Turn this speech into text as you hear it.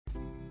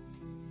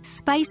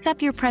Spice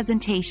up your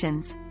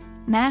presentations,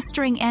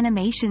 mastering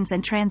animations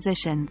and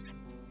transitions.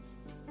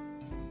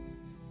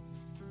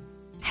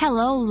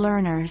 Hello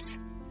learners!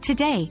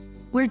 Today,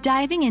 we're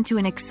diving into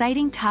an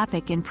exciting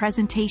topic in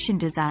presentation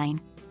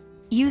design,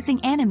 using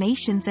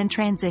animations and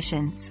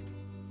transitions.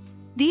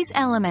 These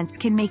elements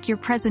can make your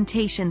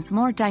presentations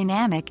more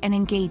dynamic and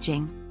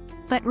engaging.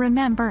 But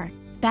remember,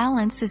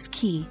 balance is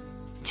key.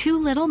 Too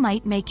little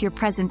might make your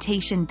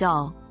presentation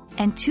dull,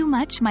 and too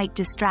much might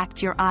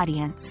distract your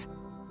audience.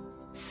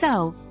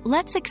 So,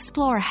 let's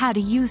explore how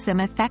to use them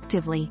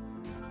effectively.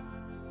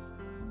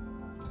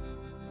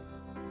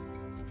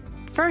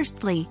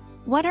 Firstly,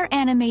 what are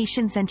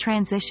animations and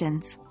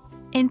transitions?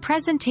 In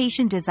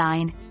presentation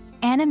design,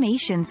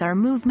 animations are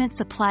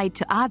movements applied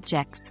to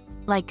objects,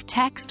 like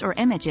text or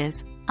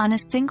images, on a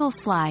single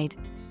slide.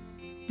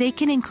 They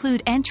can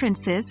include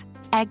entrances,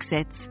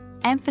 exits,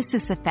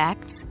 emphasis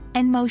effects,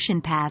 and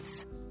motion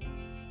paths.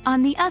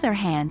 On the other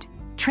hand,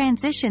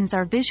 transitions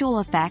are visual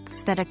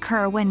effects that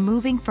occur when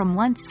moving from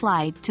one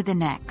slide to the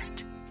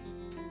next.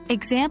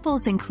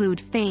 Examples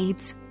include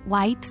fades,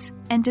 wipes,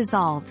 and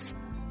dissolves.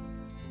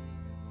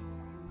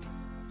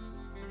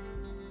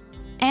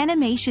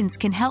 Animations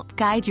can help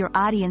guide your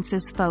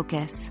audience's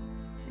focus.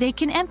 They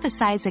can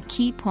emphasize a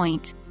key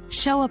point,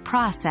 show a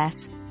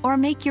process, or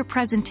make your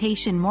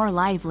presentation more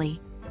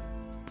lively.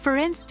 For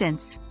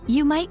instance,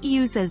 you might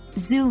use a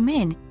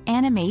zoom-in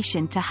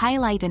animation to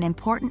highlight an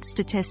important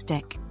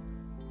statistic.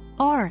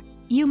 Or,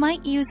 you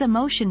might use a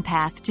motion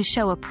path to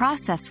show a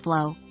process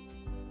flow.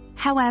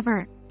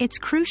 However, it's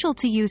crucial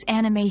to use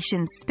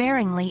animations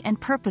sparingly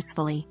and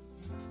purposefully.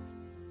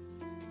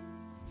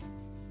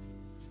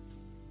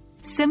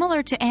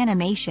 Similar to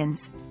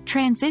animations,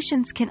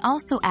 transitions can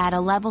also add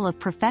a level of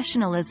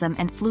professionalism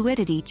and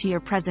fluidity to your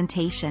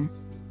presentation.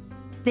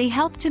 They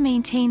help to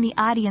maintain the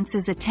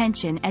audience's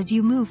attention as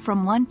you move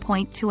from one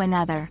point to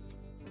another.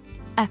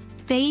 A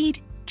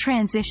fade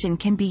transition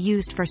can be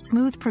used for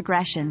smooth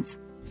progressions,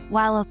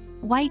 while a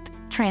wipe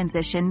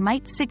transition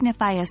might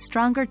signify a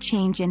stronger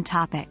change in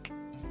topic.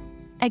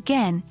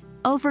 Again,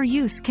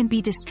 overuse can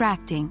be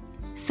distracting,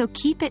 so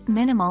keep it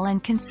minimal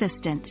and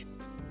consistent.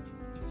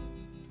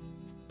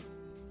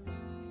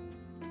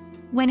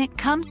 When it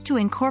comes to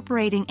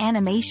incorporating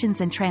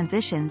animations and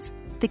transitions,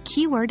 the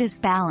keyword is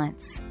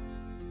balance.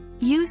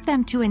 Use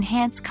them to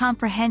enhance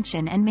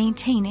comprehension and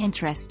maintain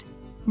interest,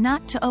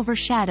 not to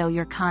overshadow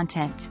your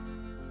content.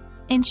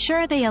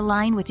 Ensure they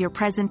align with your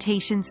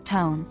presentation's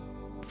tone.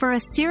 For a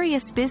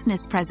serious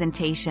business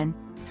presentation,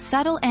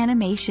 subtle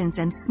animations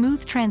and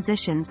smooth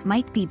transitions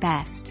might be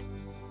best.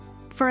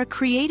 For a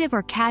creative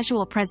or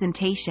casual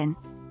presentation,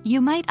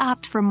 you might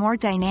opt for more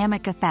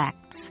dynamic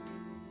effects.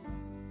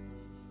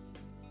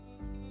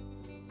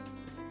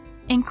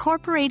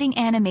 Incorporating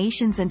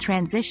animations and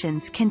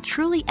transitions can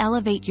truly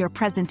elevate your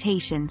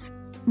presentations,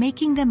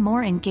 making them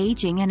more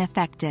engaging and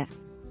effective.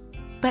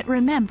 But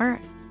remember,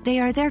 they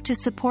are there to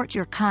support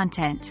your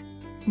content,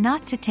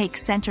 not to take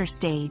center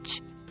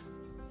stage.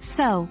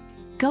 So,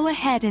 go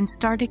ahead and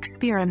start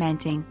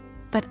experimenting,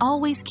 but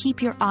always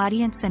keep your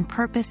audience and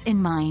purpose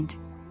in mind.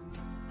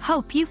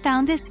 Hope you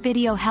found this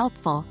video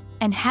helpful,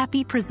 and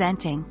happy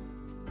presenting!